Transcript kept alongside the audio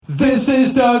This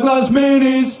is Doug Loves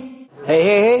Minis.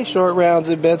 Hey, short rounds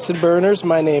and Benson burners.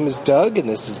 My name is Doug, and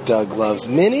this is Doug Loves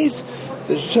Minis,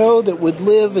 the show that would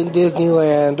live in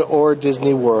Disneyland or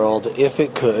Disney World if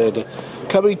it could.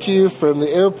 Coming to you from the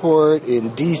airport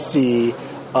in D.C.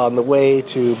 on the way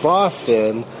to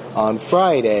Boston on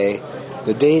Friday,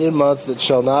 the date and month that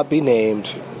shall not be named,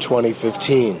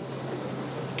 2015.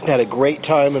 Had a great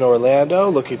time in Orlando.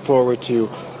 Looking forward to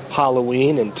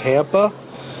Halloween in Tampa.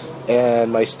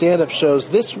 And my stand-up shows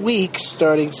this week,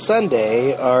 starting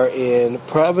Sunday, are in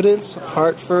Providence,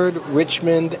 Hartford,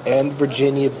 Richmond, and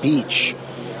Virginia Beach.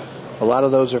 A lot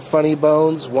of those are funny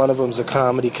bones. One of them's a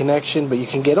comedy connection, but you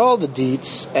can get all the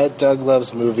deets at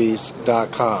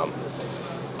DougLovesMovies.com.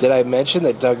 Did I mention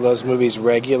that Doug Loves Movies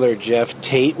regular Jeff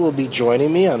Tate will be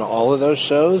joining me on all of those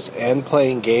shows and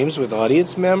playing games with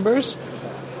audience members?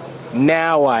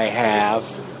 Now I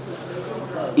have.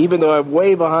 Even though I'm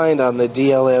way behind on the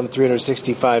DLM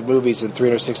 365 Movies in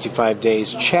 365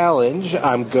 Days challenge,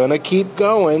 I'm going to keep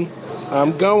going.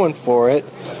 I'm going for it.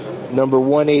 Number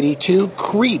 182,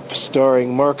 Creep,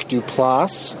 starring Mark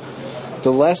Duplass.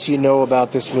 The less you know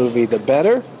about this movie, the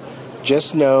better.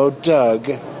 Just know Doug,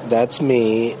 that's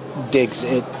me, digs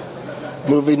it.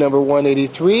 Movie number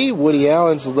 183, Woody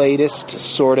Allen's latest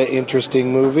sorta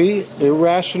interesting movie,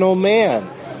 Irrational Man.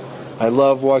 I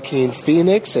love Joaquin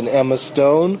Phoenix and Emma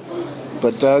Stone,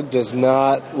 but Doug does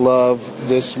not love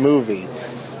this movie.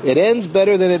 It ends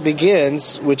better than it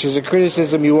begins, which is a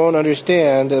criticism you won't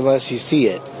understand unless you see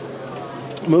it.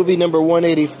 Movie number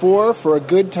 184, For a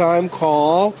Good Time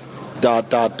Call, ...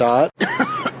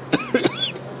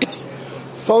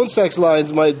 Phone sex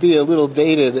lines might be a little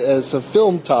dated as a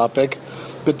film topic,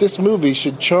 but this movie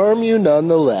should charm you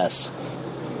nonetheless,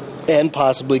 and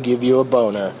possibly give you a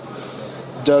boner.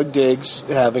 Doug digs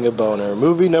having a boner.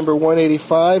 Movie number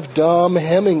 185, Dom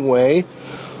Hemingway.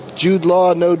 Jude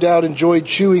Law no doubt enjoyed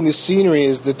chewing the scenery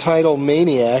as the title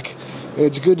maniac.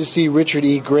 It's good to see Richard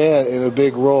E. Grant in a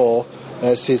big role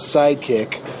as his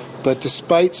sidekick. But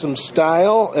despite some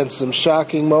style and some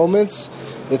shocking moments,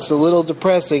 it's a little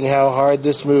depressing how hard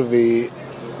this movie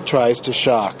tries to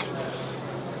shock.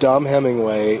 Dom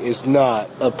Hemingway is not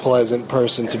a pleasant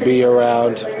person to be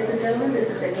around.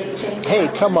 Hey,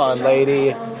 come on,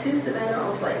 lady.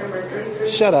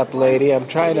 Shut up, lady. I'm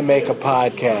trying to make a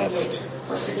podcast.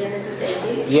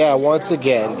 Yeah, once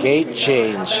again, gate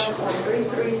change.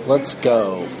 Let's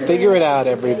go. Figure it out,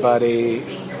 everybody.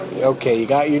 Okay, you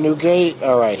got your new gate?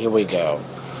 All right, here we go.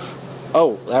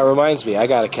 Oh, that reminds me. I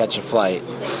got to catch a flight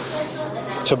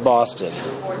to Boston.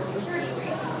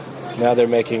 Now they're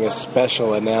making a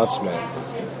special announcement.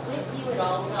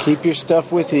 Keep your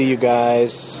stuff with you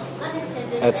guys.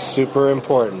 That's super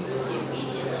important.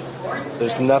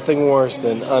 There's nothing worse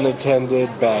than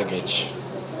unattended baggage.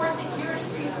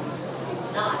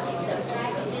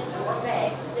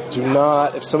 Do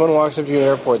not, if someone walks up to your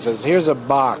airport and says, here's a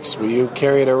box, will you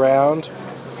carry it around?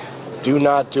 Do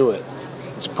not do it.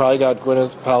 It's probably got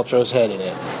Gwyneth Paltrow's head in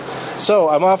it. So,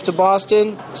 I'm off to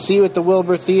Boston. See you at the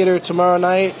Wilbur Theater tomorrow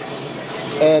night.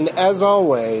 And as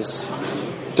always,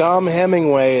 Dom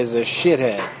Hemingway is a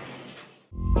shithead.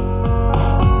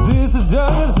 This is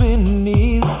Doug Loves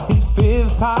Minis, his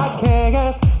fifth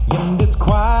podcast, and it's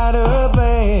quite a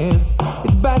blast.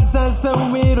 It's bite-sized, so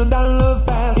it'll download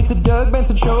fast. It's a Doug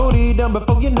Benson show, done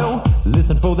before you know.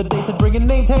 Listen for the dates that bring a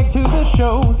name tag to the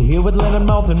show. Here with Leonard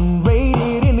Maltin,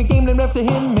 rated in the game named after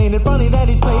him. Made it funny that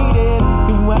he's played it.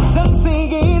 You want Doug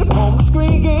singing on the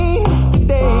screen game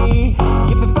today.